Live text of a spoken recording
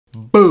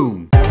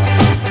Boom!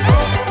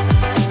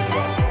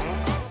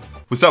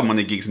 What's up,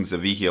 Money Geeks? Mr.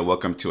 V here.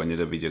 Welcome to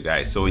another video,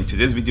 guys. So in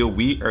today's video,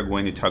 we are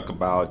going to talk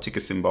about ticker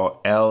symbol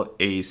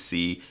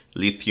LAC,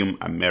 Lithium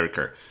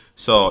America.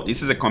 So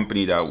this is a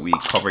company that we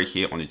covered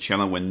here on the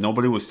channel when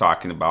nobody was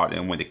talking about,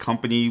 and when the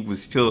company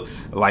was still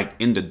like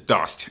in the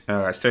dust.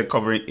 I started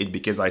covering it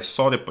because I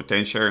saw the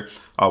potential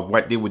of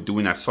what they were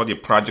doing. I saw the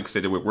projects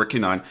that they were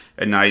working on,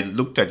 and I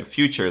looked at the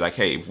future like,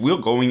 hey, if we're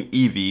going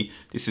EV,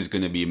 this is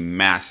going to be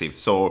massive.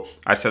 So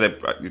I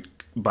started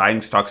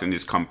buying stocks in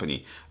this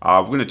company.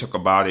 We're going to talk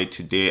about it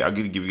today. I'm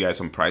going to give you guys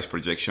some price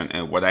projection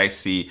and what I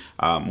see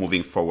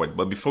moving forward.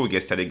 But before we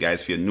get started,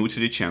 guys, if you're new to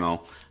the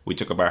channel, we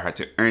talk about how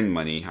to earn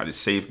money, how to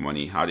save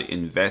money, how to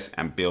invest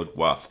and build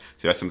wealth.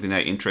 So if that's something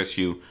that interests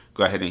you,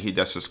 go ahead and hit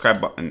that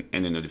subscribe button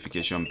and the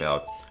notification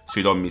bell so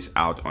you don't miss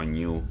out on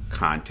new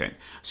content.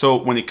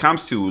 So when it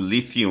comes to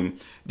lithium,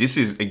 this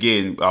is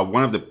again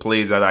one of the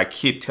plays that I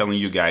keep telling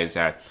you guys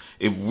that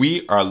if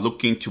we are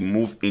looking to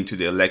move into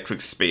the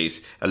electric space,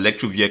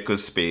 electric vehicle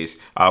space,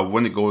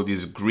 want to go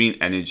this green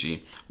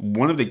energy,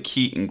 one of the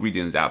key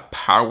ingredients that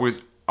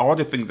powers all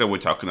the things that we're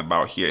talking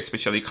about here,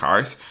 especially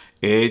cars,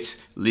 it's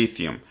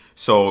lithium.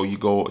 So you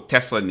go,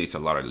 Tesla needs a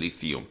lot of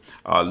lithium.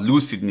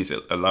 Lucid needs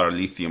a lot of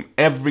lithium.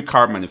 Every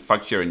car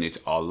manufacturer needs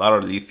a lot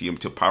of lithium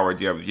to power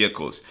their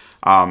vehicles.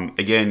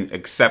 Again,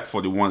 except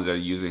for the ones that are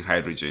using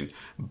hydrogen.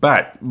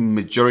 But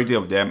majority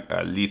of them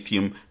are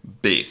lithium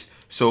based.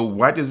 So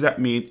what does that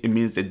mean? It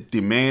means the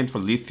demand for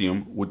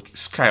lithium would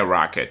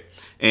skyrocket.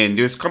 And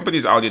there's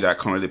companies out there that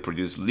currently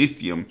produce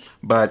lithium,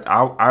 but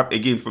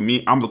again, for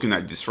me, I'm looking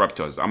at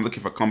disruptors. I'm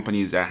looking for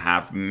companies that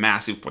have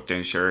massive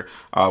potential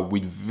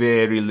with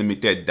very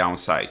limited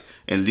downside.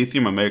 And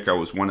Lithium America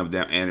was one of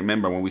them. And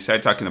remember, when we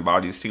started talking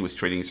about this thing was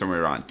trading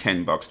somewhere around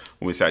 10 bucks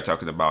when we started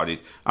talking about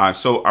it.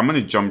 So I'm going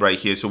to jump right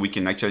here so we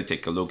can actually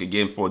take a look.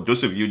 Again, for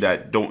those of you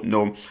that don't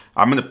know,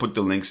 I'm going to put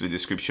the links in the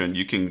description.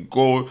 You can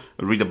go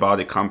read about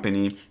the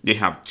company. They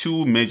have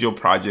two major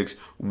projects,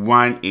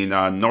 one in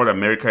North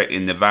America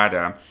in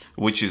Nevada,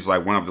 which is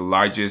like one of the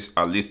largest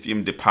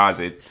lithium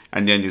deposit.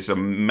 And then there's a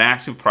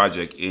massive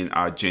project in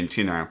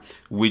Argentina,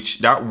 which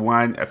that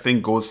one I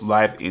think goes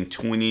live in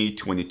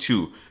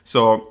 2022.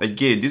 So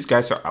again, these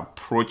guys are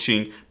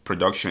approaching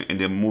production and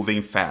they're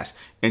moving fast.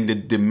 And the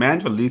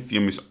demand for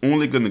lithium is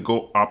only going to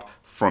go up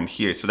from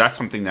here. So that's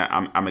something that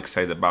I'm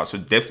excited about. So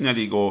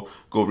definitely go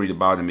read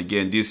about them.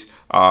 Again, this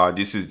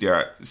is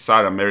their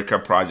South America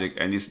project,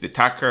 and this is the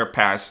Tucker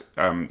Pass.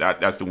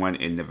 That's the one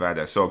in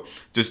Nevada. So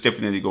just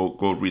definitely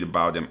go read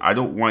about them. I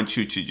don't want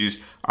you to just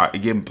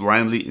again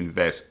blindly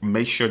invest.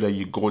 Make sure that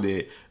you go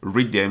there,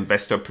 read the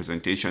investor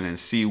presentation, and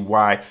see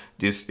why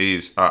this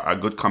is a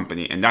good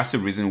company. And that's the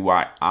reason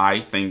why I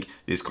think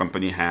this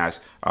company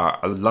has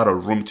a lot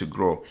of room to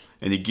grow.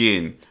 And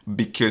again,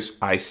 because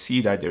I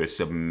see that there is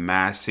a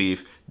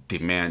massive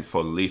demand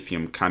for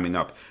lithium coming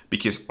up,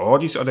 because all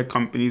these other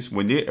companies,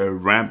 when they are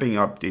ramping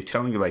up, they're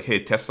telling you like,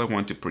 hey, Tesla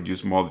want to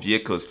produce more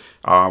vehicles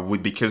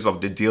because of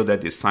the deal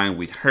that they signed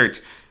with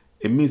Hertz.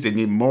 It means they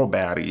need more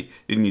battery,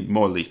 they need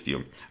more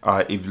lithium.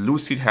 If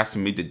Lucid has to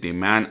meet the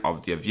demand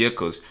of their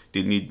vehicles,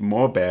 they need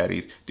more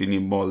batteries, they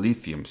need more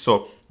lithium.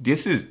 So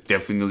this is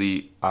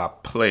definitely a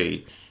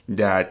play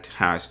that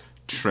has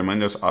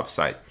tremendous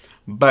upside.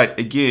 But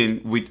again,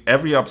 with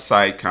every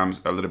upside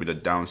comes a little bit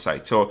of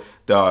downside. So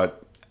the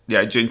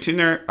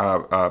Argentina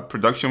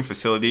production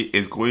facility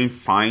is going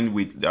fine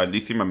with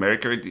Lithium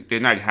America. They're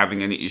not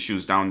having any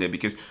issues down there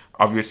because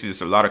obviously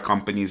there's a lot of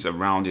companies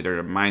around it that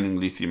are mining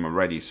lithium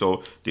already.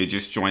 So they're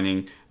just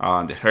joining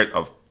the herd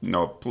of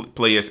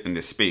players in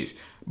the space.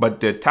 But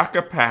the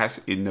Tucker Pass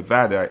in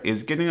Nevada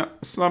is getting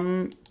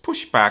some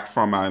pushback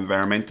from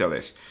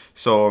environmentalists.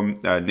 So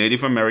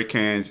Native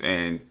Americans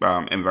and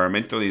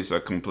environmentalists are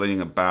complaining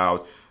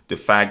about the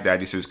fact that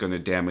this is going to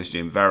damage the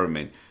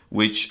environment,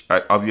 which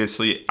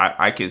obviously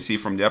I can see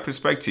from their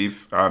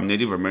perspective.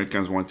 Native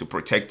Americans want to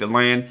protect the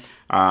land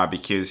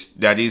because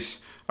that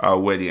is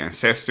where the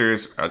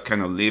ancestors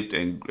kind of lived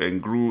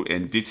and grew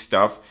and did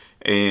stuff.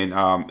 And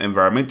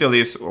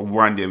environmentalists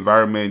want the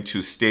environment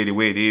to stay the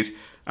way it is.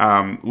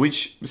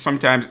 Which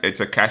sometimes it's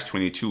a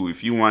catch-22.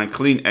 If you want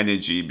clean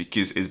energy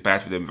because it's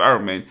bad for the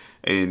environment,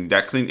 and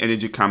that clean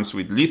energy comes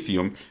with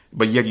lithium,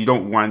 but yet you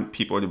don't want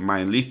people to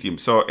mine lithium.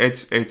 So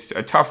it's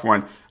a tough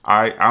one.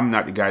 I'm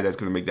not the guy that's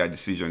going to make that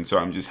decision. So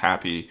I'm just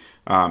happy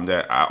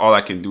that all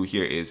I can do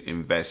here is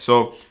invest.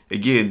 So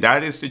again,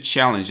 that is the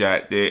challenge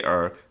that they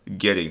are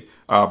getting.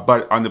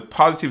 But on the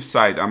positive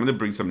side, I'm going to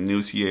bring some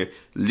news here.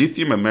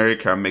 Lithium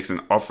America makes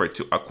an offer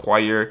to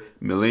acquire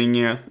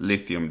Millennium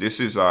Lithium. This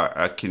is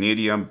a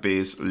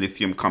Canadian-based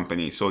lithium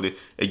company. So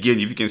again,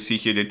 if you can see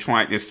here,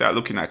 they start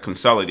looking at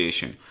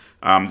consolidation.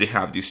 They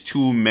have these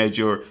two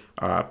major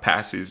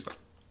passes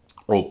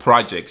or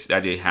projects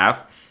that they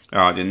have,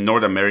 the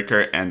North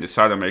America and the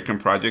South American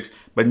projects.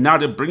 But now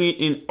they're bringing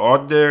in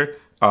other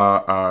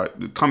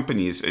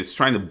companies is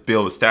trying to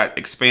build, start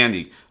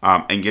expanding,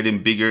 and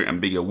getting bigger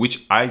and bigger,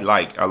 which I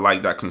like. I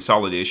like that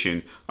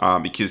consolidation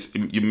because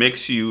it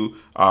makes you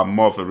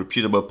more of a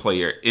reputable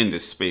player in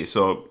this space.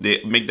 So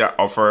they make that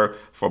offer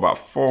for about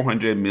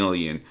 400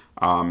 million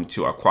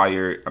to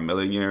acquire a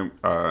millionaire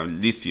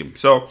Lithium.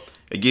 So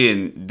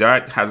again,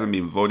 that hasn't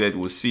been voted.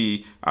 We'll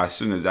see as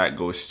soon as that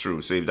goes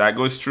through. So if that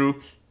goes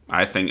through,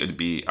 I think it'd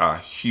be a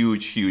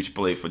huge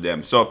play for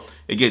them. So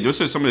again,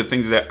 those are some of the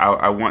things that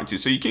I want to.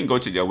 So you can go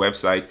to their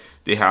website.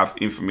 They have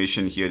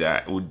information here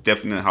that will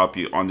definitely help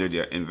you under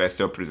their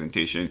investor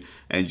presentation,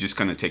 and just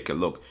kind of take a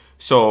look.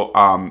 So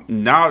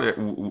now that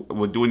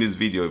we're doing this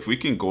video, if we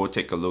can go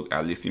take a look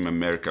at Lithium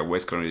America, where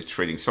it's currently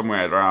trading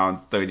somewhere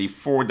around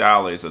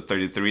 $34 or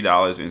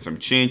 $33 and some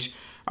change.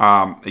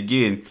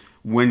 Again,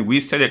 when we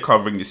started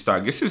covering the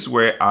stock, this is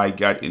where I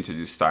got into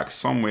the stock,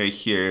 somewhere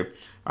here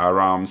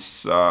around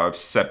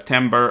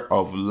September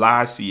of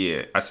last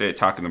year. I started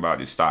talking about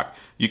this stock.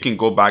 You can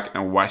go back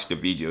and watch the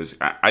videos.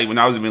 When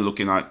I was even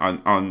looking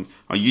on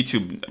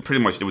YouTube,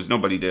 pretty much there was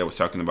nobody there was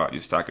talking about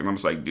this stock, and I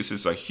was like, this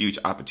is a huge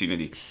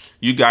opportunity.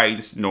 You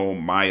guys know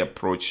my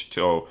approach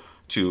to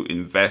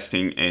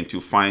investing and to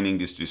finding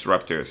these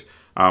disruptors.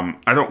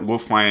 I don't go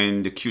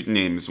find the cute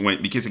names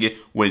because again,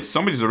 when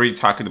somebody's already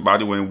talking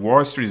about it, when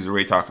Wall Street is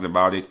already talking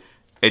about it,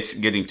 it's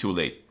getting too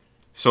late.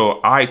 So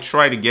I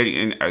try to get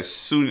in as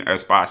soon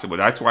as possible.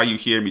 That's why you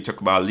hear me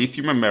talk about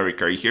Lithium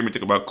America. You hear me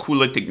talk about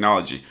cooler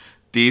technology.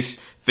 These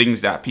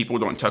things that people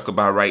don't talk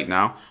about right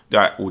now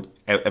that would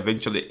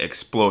eventually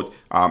explode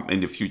in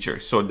the future.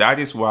 So that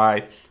is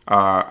why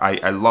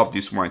I love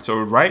this one.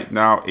 So right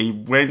now it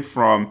went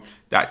from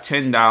that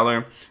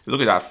 $10.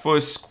 Look at that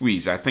first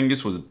squeeze. I think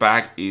this was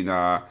back in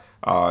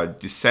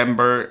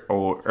December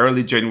or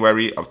early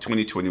January of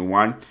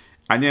 2021.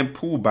 And then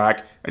pull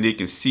back, and you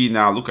can see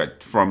now, look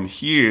at from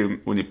here,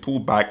 when it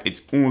pulled back,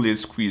 it's only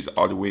squeezed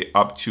all the way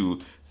up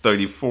to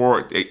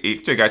 34.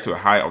 It got to a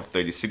high of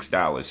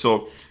 $36.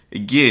 So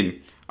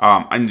again,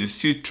 and there's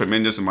still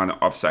tremendous amount of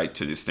upside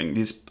to this thing.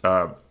 This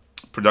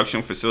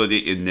production facility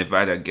in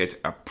Nevada gets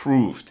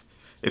approved.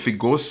 If it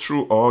goes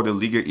through all the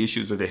legal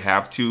issues that they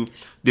have to,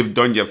 they've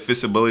done their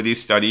feasibility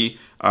study.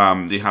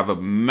 They have a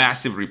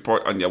massive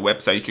report on their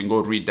website. You can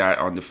go read that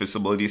on the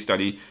feasibility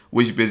study,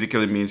 which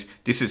basically means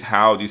this is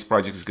how this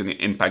project is going to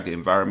impact the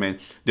environment.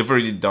 They've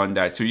already done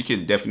that. So you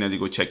can definitely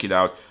go check it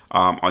out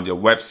on their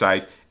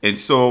website. And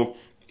so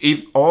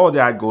if all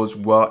that goes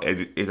well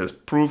and it is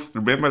proof,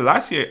 remember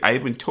last year I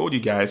even told you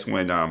guys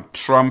when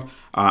Trump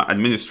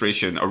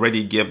administration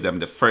already gave them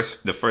the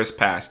first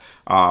pass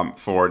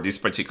for this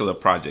particular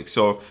project.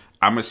 So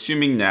I'm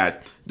assuming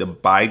that the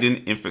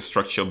Biden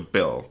infrastructure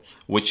bill,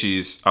 which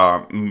is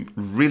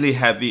really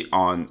heavy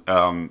on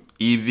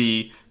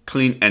EV,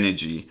 clean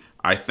energy,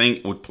 I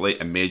think would play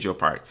a major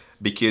part,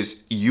 because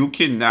you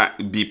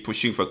cannot be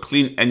pushing for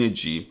clean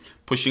energy,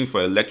 pushing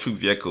for electric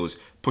vehicles,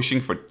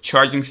 pushing for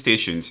charging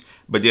stations,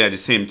 but then at the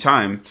same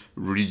time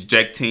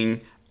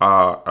rejecting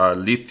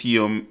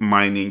lithium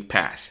mining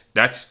pass.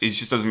 It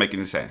just doesn't make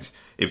any sense.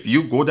 If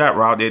you go that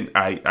route, then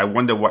I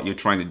wonder what you're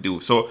trying to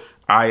do. So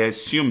I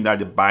assume that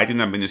the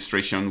Biden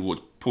administration would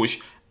push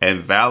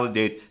and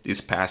validate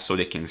this pass so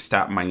they can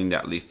start mining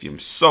that lithium.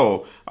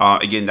 So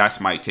again,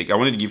 that's my take. I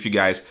wanted to give you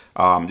guys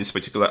this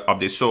particular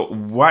update. So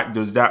what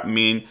does that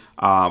mean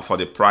for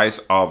the price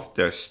of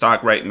the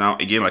stock right now?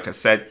 Again, like I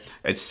said,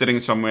 it's sitting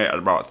somewhere at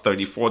about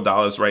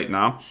 $34 right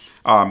now.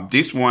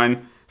 This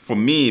one, for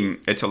me,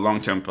 it's a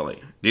long-term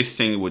play. This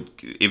thing would,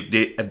 if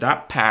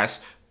that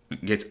pass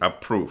gets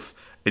approved,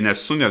 and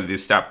as soon as they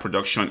start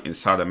production in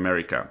South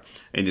America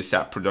and they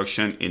start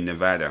production in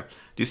Nevada,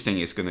 this thing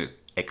is going to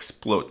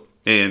explode.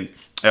 And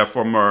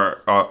from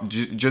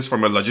just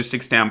from a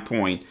logistics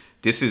standpoint,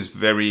 this is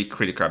very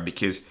critical,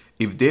 because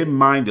if they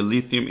mine the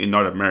lithium in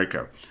North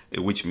America,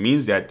 which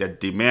means that the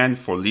demand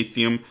for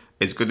lithium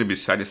is going to be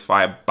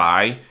satisfied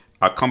by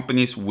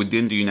companies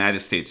within the United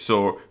States,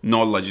 so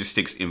no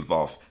logistics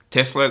involved.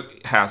 Tesla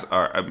has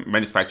a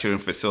manufacturing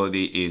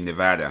facility in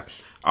Nevada.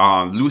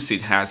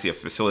 Lucid has their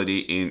facility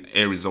in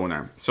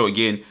Arizona. So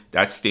again,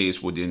 that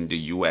stays within the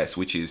US,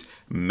 which is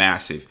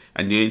massive.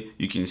 And then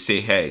you can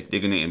say, hey, they're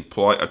going to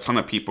employ a ton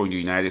of people in the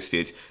United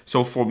States.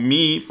 So for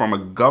me, from a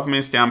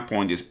government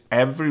standpoint, there's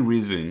every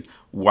reason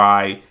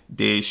why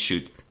they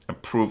should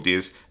approve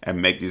this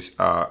and make this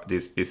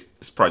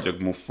this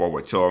project move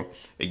forward. So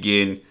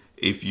again,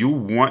 if you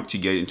want to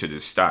get into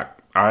this stock,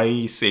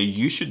 I say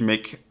you should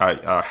make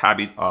a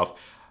habit of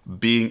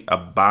being a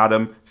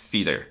bottom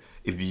feeder.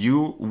 If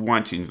you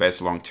want to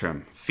invest long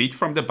term, feed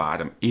from the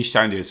bottom. Each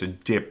time there's a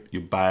dip,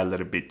 you buy a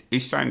little bit.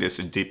 Each time there's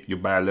a dip, you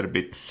buy a little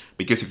bit.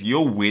 Because if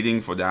you're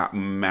waiting for that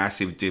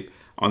massive dip,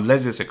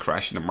 unless there's a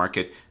crash in the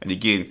market, and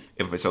again,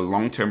 if it's a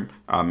long term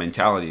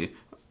mentality,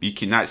 you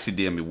cannot sit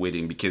there and be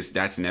waiting, because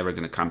that's never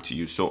going to come to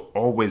you. So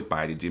always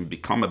buy the dip,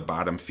 become a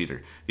bottom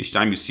feeder. Each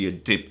time you see a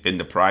dip in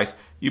the price,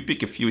 you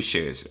pick a few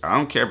shares. I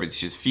don't care if it's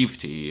just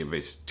 50, if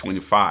it's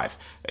 25.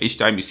 Each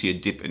time you see a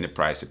dip in the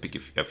price, you pick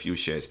a few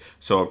shares.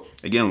 So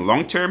again,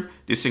 long term,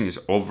 this thing is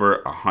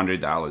over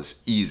 $100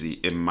 easy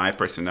in my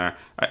personal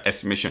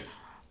estimation.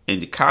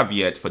 And the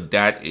caveat for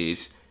that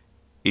is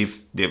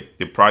if the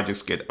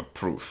projects get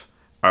approved.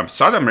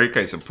 South America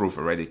is approved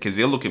already because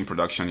they're looking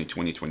production in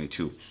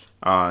 2022.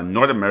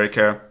 North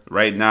America,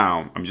 right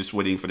now, I'm just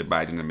waiting for the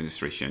Biden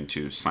administration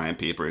to sign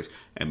papers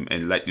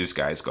and let these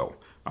guys go.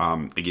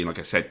 Again, like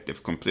I said,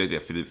 they've completed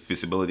their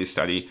feasibility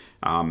study,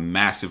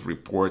 massive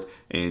report,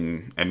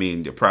 and I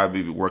mean, they're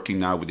probably working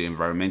now with the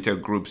environmental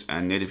groups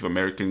and Native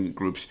American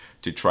groups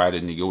to try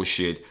to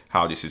negotiate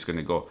how this is going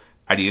to go.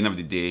 At the end of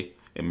the day,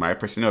 in my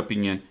personal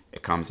opinion,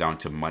 it comes down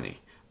to money.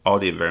 All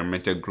the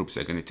environmental groups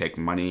are going to take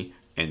money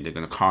and they're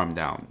going to calm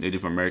down.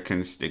 Native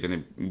Americans, they're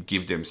going to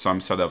give them some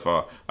sort of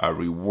a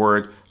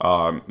reward,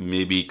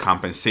 maybe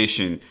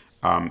compensation.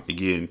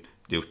 Again,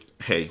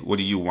 hey, what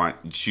do you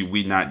want? Should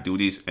we not do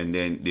this? And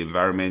then the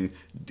environment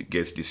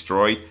gets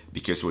destroyed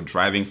because we're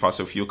driving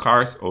fossil fuel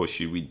cars, or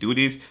should we do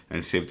this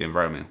and save the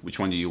environment? Which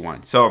one do you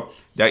want? So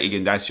that,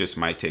 again, that's just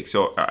my take.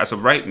 So as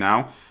of right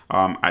now,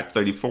 at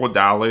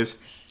 $34,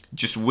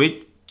 just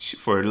wait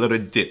for a little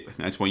dip.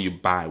 That's when you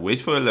buy.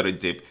 Wait for a little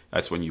dip.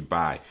 That's when you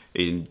buy.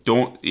 And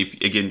don't, if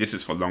again, this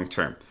is for long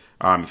term.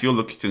 If you're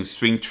looking to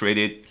swing trade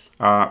it,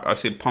 I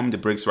say pump the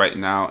brakes right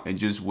now and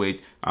just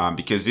wait,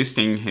 because this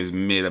thing has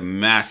made a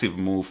massive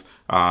move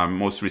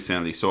most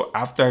recently. So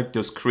after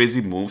those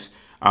crazy moves,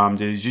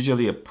 there's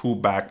usually a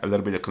pullback, a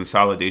little bit of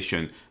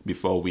consolidation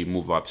before we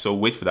move up. So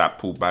wait for that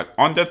pullback.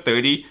 Under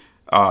 30,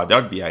 that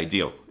would be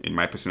ideal in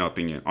my personal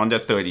opinion. Under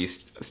 30,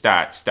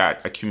 start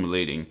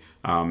accumulating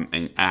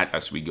and add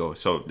as we go.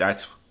 So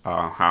that's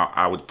how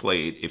I would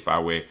play it if I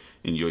were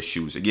in your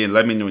shoes. Again,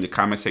 let me know in the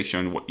comment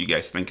section what you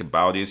guys think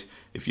about this.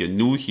 If you're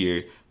new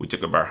here, we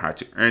talk about how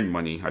to earn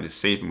money, how to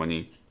save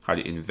money, how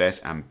to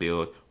invest and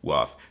build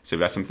wealth. So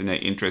if that's something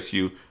that interests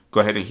you,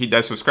 go ahead and hit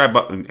that subscribe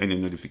button and the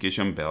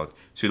notification bell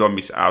so you don't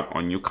miss out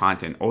on new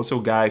content.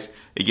 Also, guys,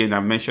 again, I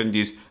mentioned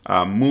this,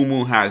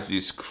 Moomoo has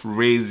this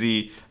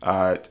crazy,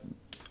 I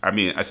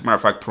mean, as a matter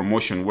of fact,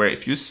 promotion where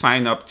if you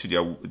sign up to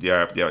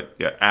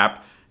their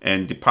app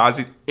and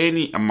deposit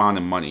any amount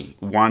of money,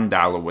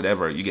 $1,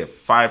 whatever, you get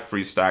 5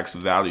 free stacks,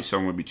 value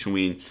somewhere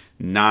between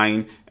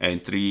 $9,000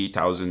 and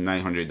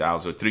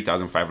 $3,900 or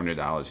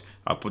 $3,500.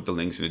 I'll put the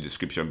links in the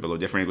description below.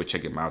 Definitely go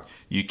check them out.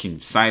 You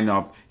can sign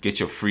up, get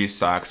your free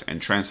stocks,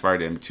 and transfer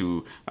them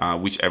to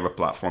whichever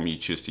platform you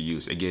choose to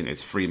use. Again,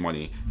 it's free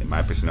money in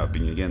my personal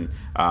opinion. Again,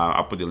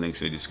 I'll put the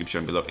links in the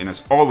description below. And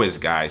as always,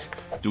 guys,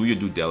 do your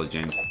due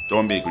diligence.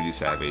 Don't be a greedy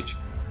savage.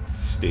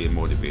 Stay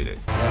motivated.